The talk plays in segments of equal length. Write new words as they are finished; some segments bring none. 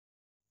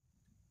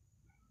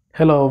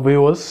Hello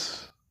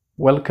viewers,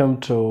 welcome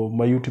to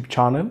my YouTube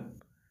channel.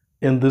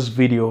 In this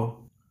video,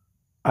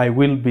 I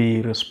will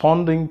be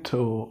responding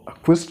to a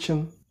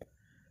question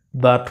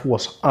that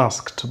was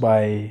asked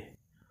by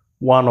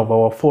one of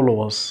our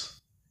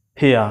followers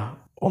here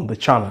on the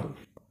channel.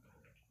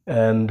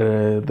 And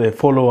the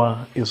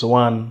follower is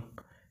one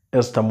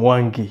Esther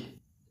Mwangi.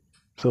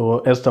 So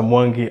Esther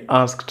Mwangi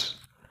asked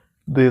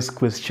this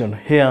question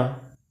here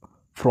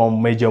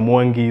from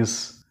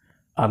MWANGI'S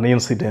An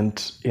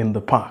Incident in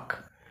the Park.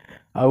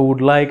 I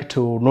would like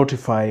to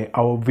notify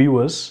our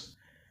viewers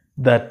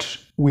that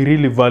we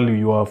really value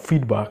your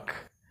feedback,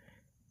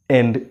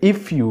 and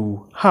if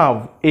you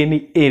have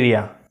any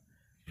area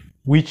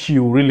which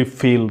you really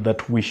feel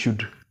that we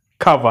should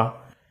cover,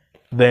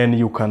 then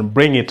you can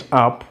bring it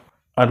up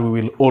and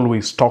we will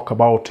always talk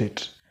about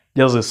it.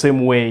 Just the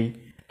same way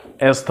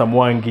Esther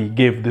Mwangi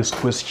gave this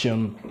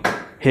question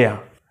here.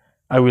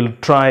 I will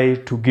try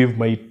to give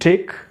my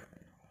take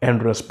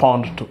and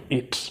respond to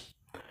it.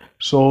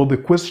 So the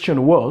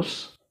question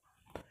was,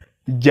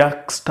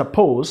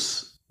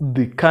 juxtapose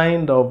the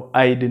kind of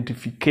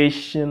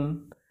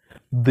identification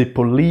the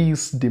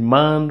police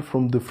demand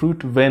from the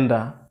fruit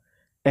vendor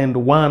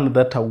and one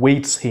that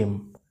awaits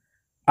him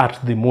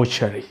at the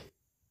mortuary.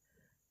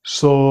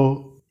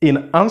 So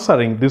in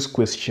answering this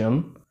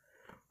question,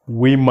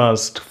 we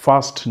must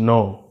first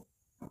know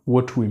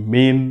what we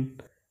mean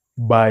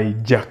by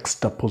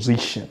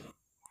juxtaposition.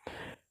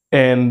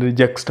 And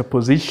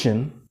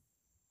juxtaposition,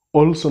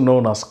 also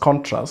known as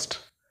contrast,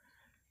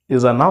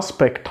 is an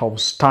aspect of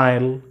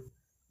style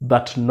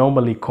that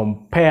normally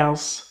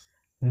compares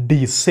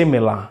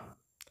dissimilar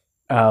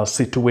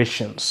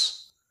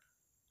situations.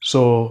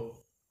 So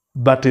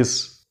that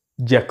is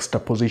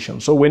juxtaposition.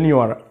 So when you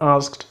are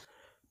asked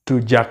to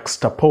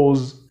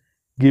juxtapose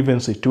given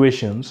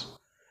situations,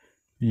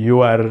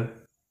 you are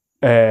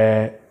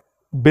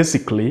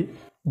basically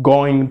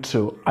going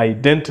to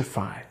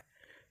identify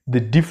the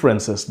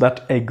differences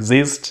that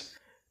exist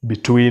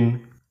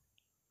between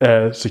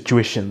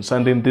situations.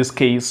 And in this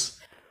case,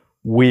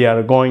 we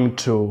are going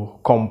to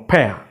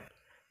compare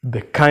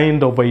the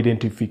kind of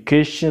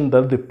identification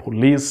that the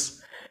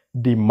police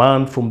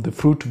demand from the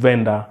fruit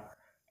vendor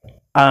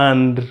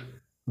and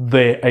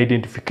the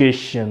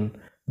identification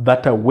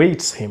that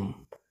awaits him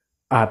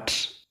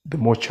at the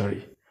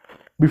mortuary.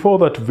 Before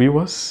that,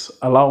 viewers,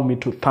 allow me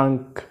to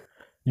thank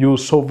you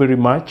so very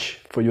much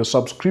for your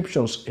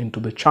subscriptions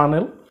into the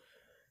channel.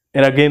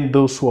 And again,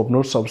 those who have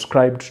not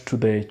subscribed to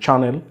the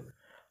channel,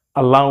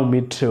 allow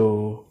me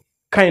to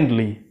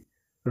kindly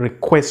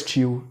request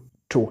you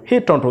to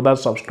hit onto that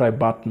subscribe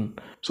button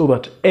so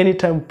that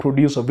anytime we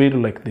produce a video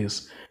like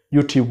this,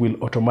 YouTube will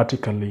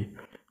automatically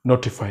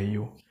notify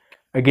you.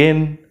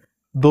 Again,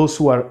 those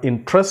who are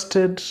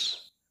interested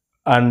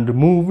and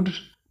moved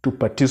to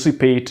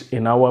participate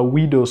in our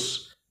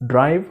Widows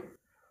Drive,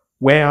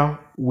 where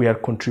we are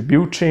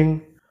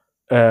contributing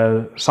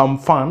some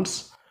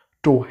funds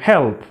to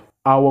help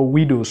our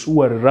widows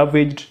who are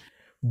ravaged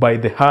by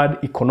the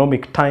hard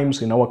economic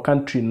times in our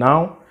country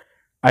now,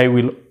 I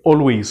will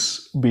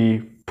always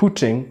be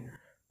putting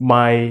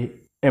my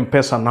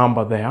M-Pesa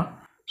number there.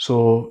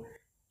 So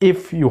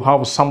if you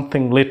have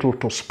something little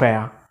to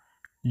spare,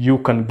 you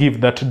can give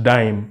that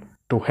dime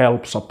to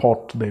help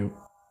support the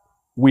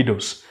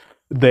widows.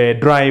 The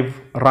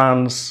drive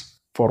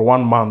runs for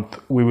 1 month.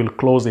 We will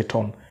close it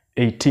on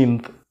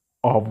 18th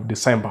of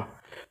December.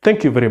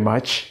 Thank you very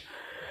much.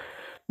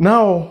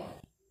 Now,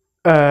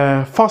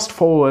 fast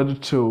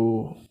forward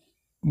to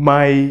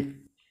my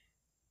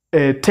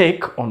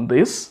take on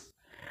this.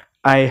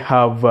 I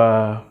have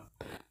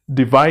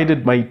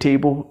divided my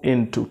table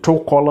into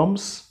 2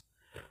 columns.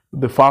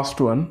 The first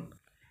one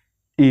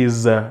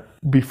is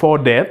before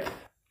death.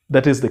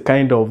 That is the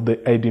kind of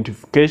the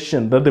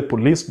identification that the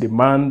police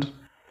demand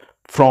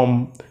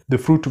from the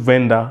fruit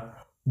vendor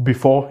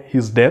before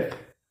his death,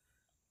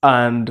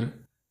 and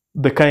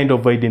the kind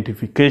of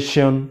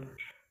identification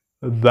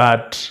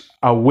that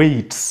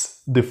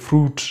awaits the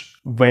fruit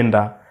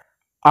vendor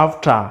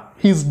after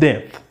his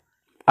death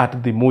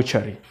at the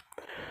mortuary.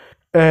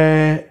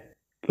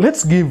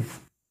 Let's give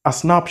a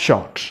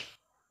snapshot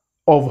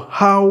of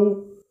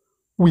how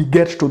we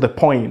get to the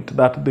point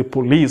that the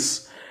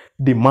police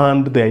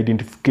demand the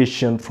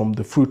identification from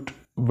the fruit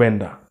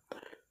vendor.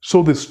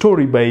 So the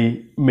story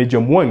by Meja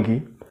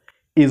Mwangi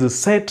is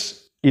set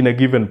in a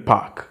given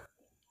park.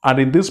 And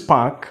in this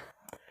park,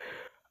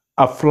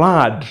 a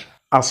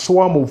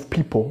swarm of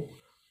people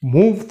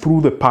move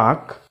through the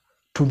park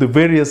to the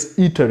various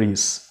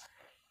eateries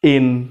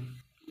in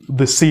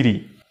the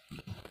city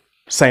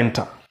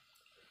center.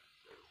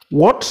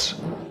 What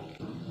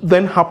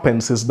then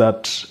happens is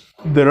that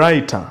the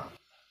writer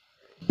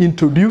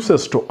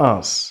introduces to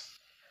us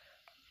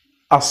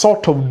a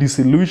sort of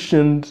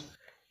disillusioned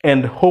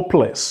and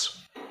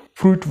hopeless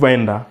fruit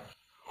vendor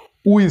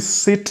who is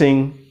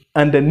sitting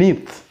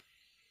underneath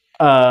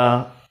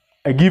a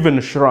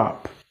given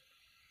shrub,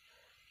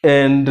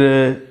 and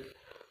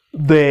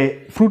the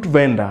fruit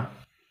vendor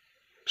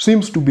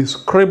seems to be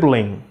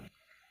scribbling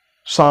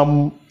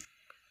some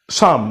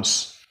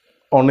psalms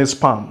on his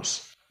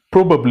palms.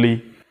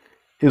 Probably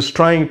is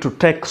trying to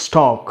take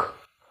stock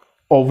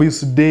of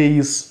his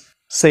day's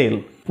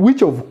sale,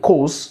 which of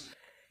course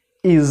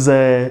is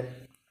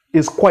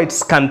quite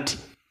scanty.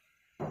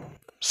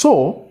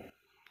 So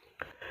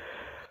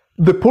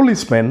the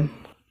policemen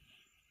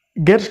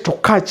get to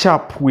catch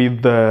up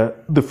with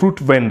the fruit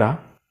vendor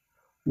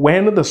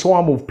when the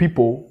swarm of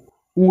people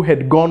who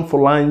had gone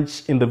for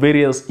lunch in the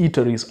various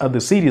eateries at the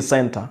city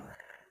center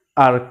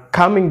are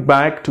coming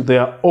back to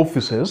their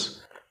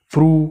offices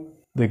through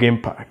the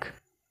game park.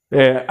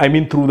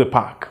 Through the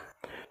park.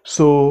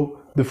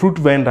 So the fruit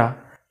vendor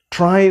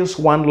tries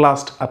one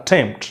last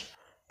attempt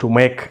to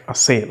make a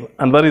sale,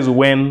 and that is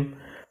when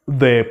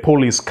the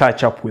police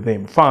catch up with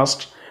him.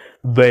 First,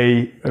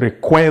 they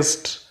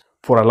request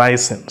for a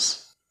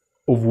license,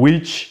 of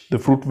which the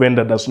fruit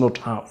vendor does not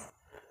have.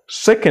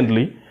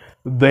 Secondly,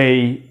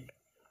 they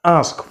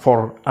ask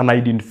for an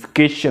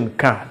identification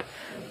card.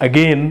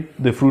 Again,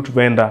 the fruit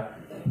vendor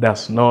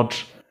does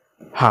not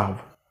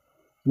have.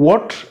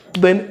 What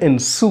then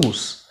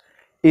ensues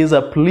is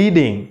a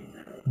pleading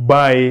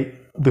by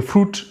the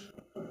fruit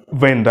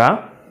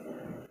vendor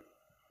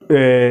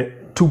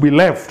to be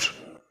left,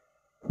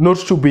 not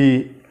to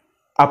be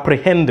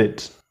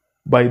apprehended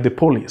by the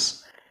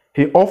police.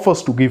 He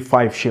offers to give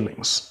 5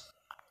 shillings.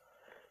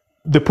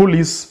 The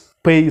police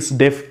pays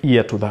deaf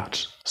ear to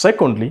that.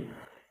 Secondly,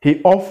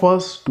 he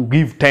offers to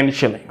give 10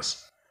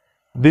 shillings.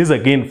 This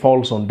again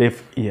falls on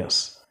deaf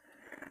ears.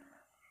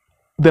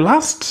 The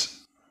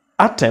last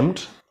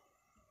attempt,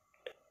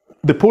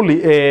 the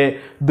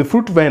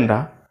fruit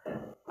vendor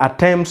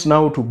attempts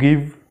now to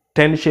give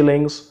 10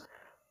 shillings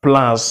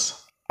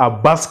plus a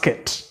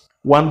basket,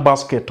 one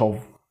basket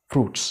of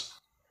fruits.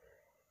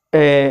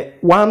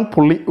 One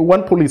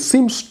police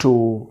seems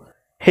to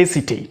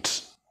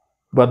hesitate,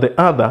 but the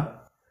other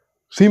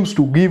seems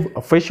to give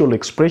a facial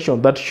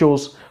expression that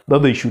shows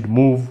that they should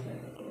move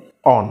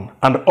on,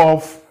 and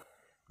off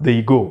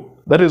they go.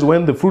 That is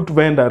when the fruit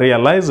vendor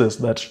realizes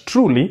that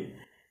truly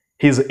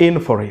he's in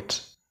for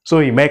it. So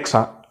he makes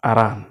a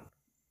run.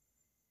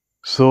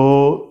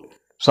 So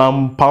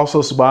some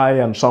passers-by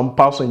and some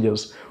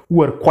passengers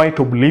who are quite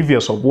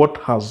oblivious of what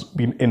has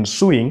been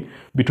ensuing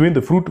between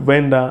the fruit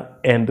vendor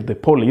and the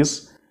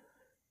police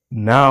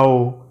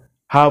now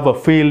have a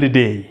field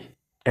day,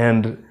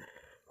 and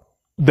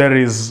there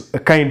is a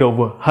kind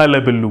of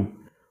hullabaloo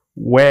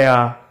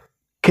where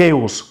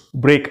chaos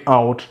breaks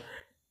out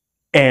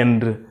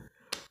and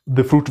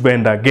the fruit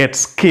vendor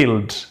gets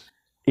killed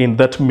in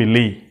that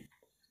melee.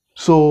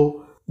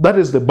 So that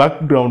is the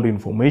background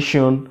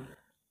information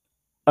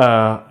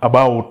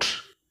about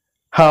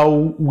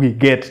how we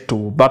get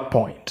to that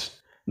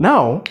point.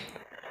 Now,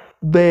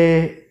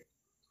 the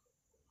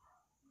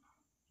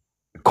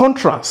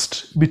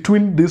contrast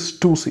between these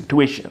two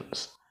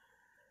situations.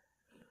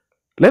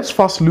 Let's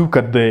first look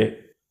at the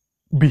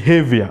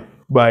behavior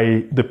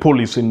by the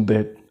police in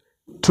the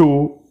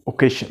two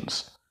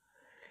occasions.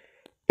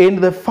 In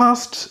the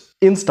first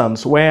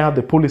instance, where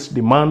the police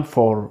demand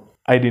for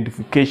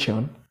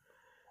identification,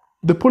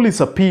 the police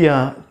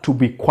appear to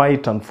be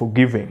quite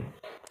unforgiving.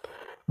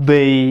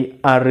 They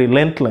are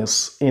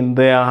relentless in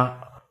their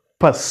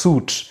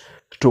pursuit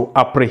to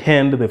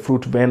apprehend the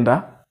fruit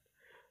vendor.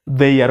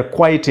 They are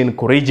quite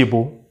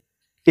incorrigible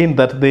in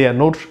that they are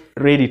not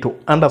ready to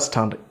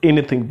understand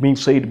anything being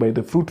said by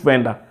the fruit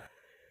vendor,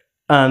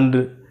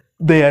 and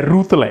they are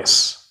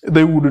ruthless.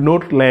 They would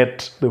not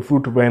let the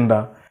fruit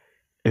vendor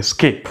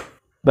escape.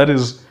 That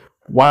is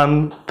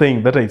one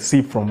thing that I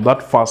see from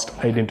that first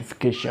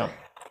identification.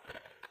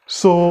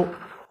 So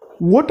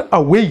what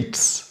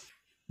awaits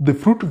the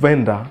fruit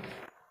vendor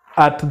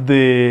at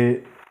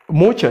the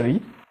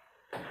mortuary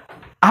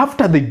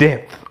after the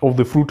death of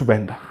the fruit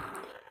vendor?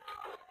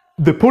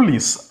 The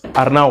police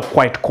are now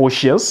quite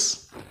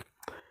cautious.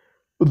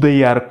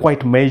 They are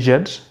quite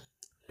measured.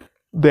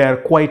 They are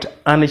quite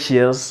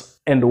anxious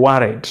and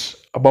worried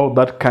about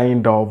that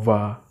kind of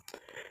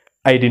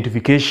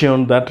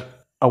identification that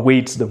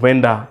awaits the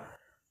vendor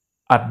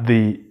at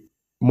the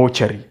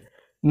mortuary.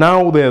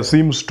 Now there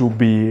seems to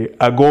be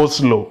a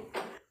go-slow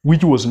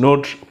which was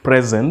not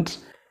present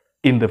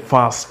in the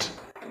first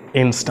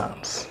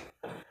instance.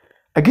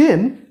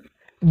 Again,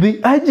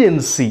 the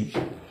urgency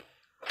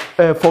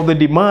for the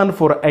demand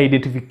for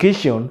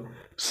identification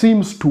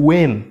seems to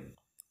wane.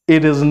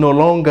 It is no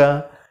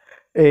longer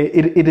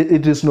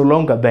it is no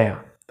longer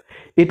there.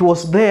 It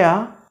was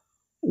there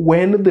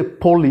when the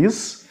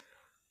police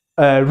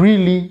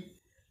really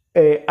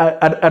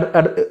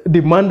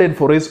demanded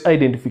for his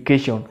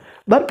identification.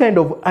 That kind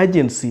of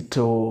urgency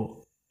to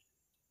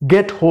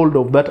get hold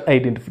of that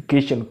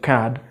identification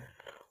card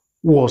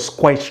was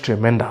quite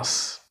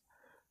tremendous.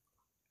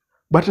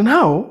 But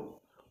now,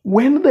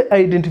 when the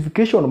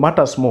identification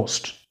matters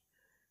most,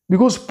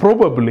 because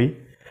probably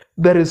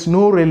there is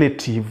no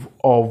relative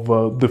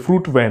of the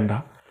fruit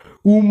vendor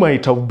who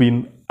might have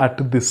been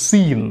at the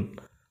scene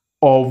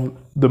of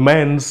the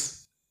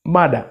man's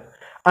murder,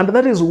 and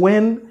that is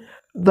when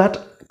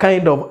that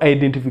kind of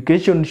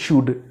identification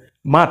should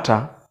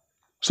matter.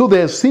 So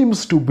there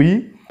seems to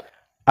be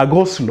a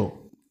go-slow.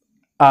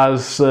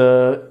 as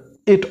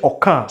it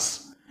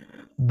occurs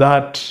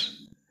that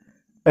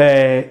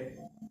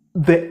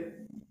the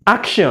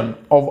action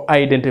of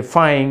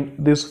identifying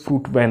this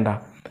fruit vendor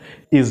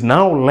is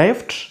now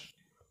left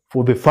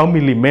for the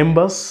family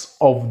members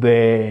of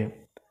the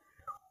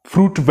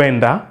fruit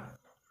vendor,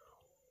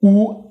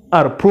 who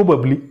are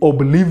probably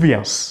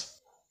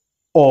oblivious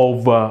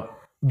of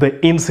the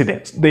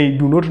incident. They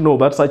do not know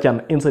that such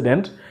an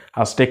incident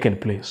has taken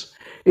place.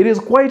 It is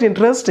quite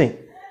interesting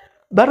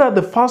that at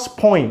the first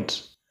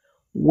point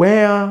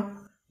where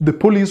the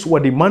police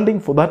were demanding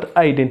for that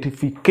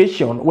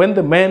identification, when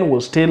the man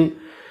was still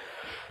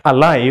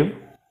alive,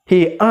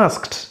 he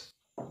asked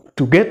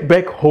to get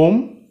back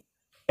home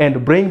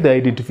and bring the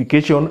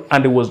identification,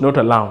 and it was not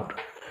allowed.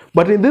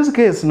 But in this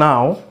case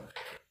now,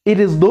 it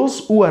is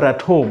those who are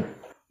at home,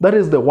 that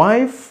is the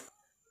wife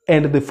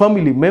and the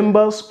family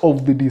members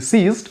of the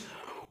deceased,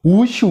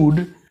 who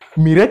should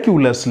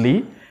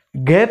miraculously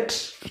get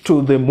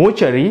to the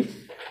mortuary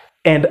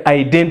and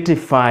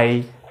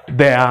identify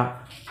their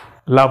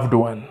loved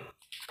one.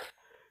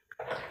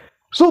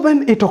 So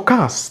then it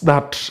occurs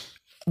that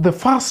the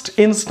first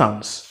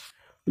instance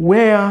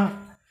where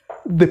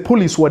the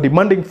police were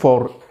demanding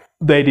for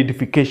the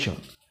identification,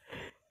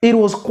 it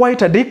was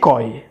quite a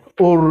decoy,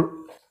 or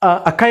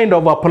a kind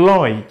of a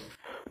ploy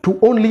to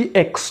only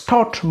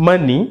extort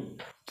money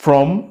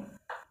from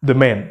the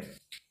men.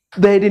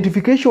 The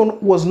identification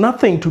was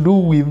nothing to do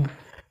with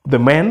the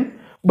men,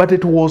 but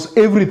it was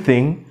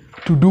everything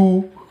to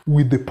do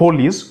with the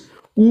police,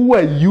 who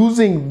were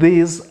using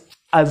this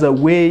as a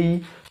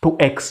way to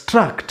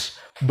extract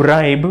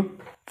bribe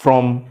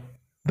from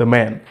the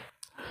men.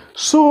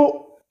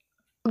 So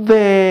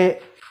the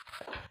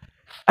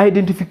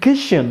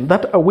identification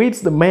that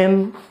awaits the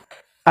men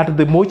at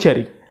the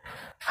mortuary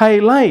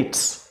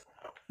highlights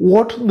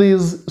what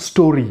this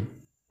story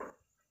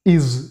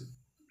is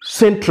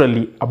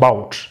centrally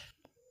about.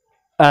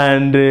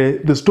 And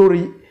the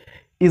story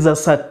is a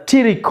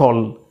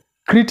satirical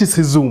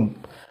criticism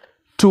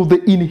to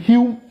the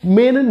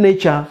inhumane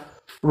nature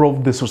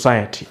of the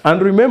society.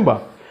 And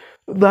remember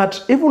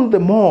that even the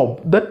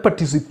mob that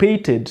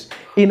participated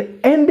in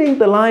ending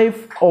the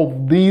life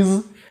of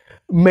these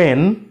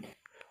men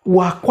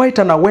were quite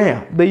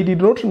unaware. They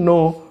did not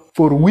know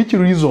for which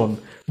reason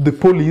the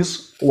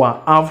police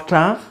were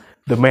after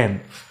the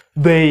man.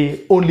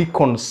 They only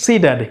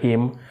considered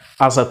him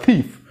as a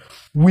thief,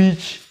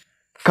 which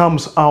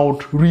comes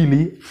out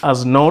really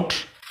as not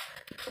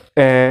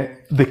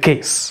the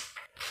case.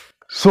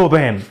 So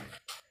then,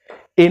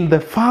 in the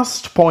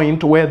first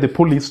point where the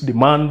police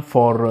demand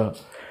for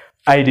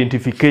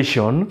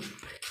identification,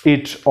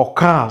 it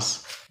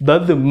occurs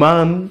that the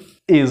man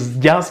is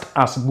just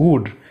as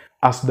good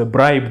as the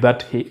bribe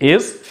that he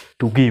is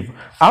to give.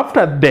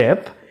 After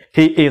death,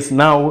 he is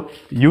now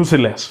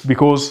useless,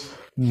 because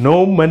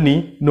no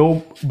money,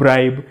 no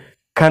bribe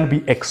can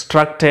be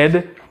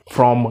extracted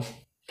from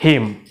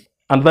him.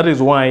 And that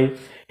is why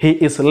he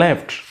is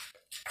left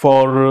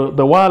for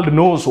the world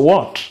knows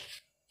what.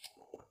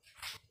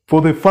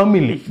 For the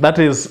family that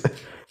is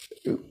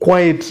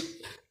quite,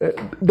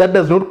 that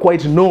does not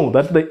quite know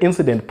that the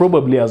incident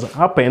probably has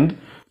happened,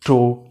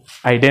 to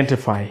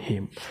identify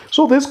him.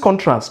 So this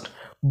contrast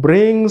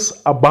brings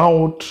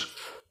about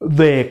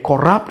the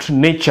corrupt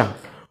nature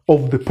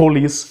of the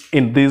police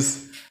in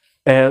this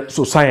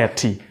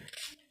society,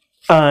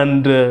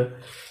 and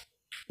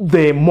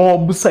the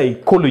mob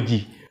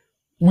psychology,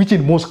 which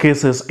in most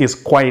cases is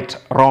quite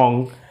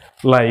wrong,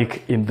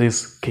 like in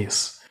this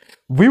case.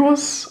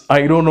 Viewers,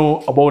 I don't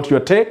know about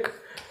your take.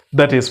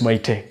 That is my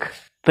take.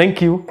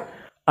 Thank you.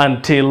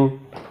 Until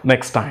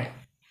next time.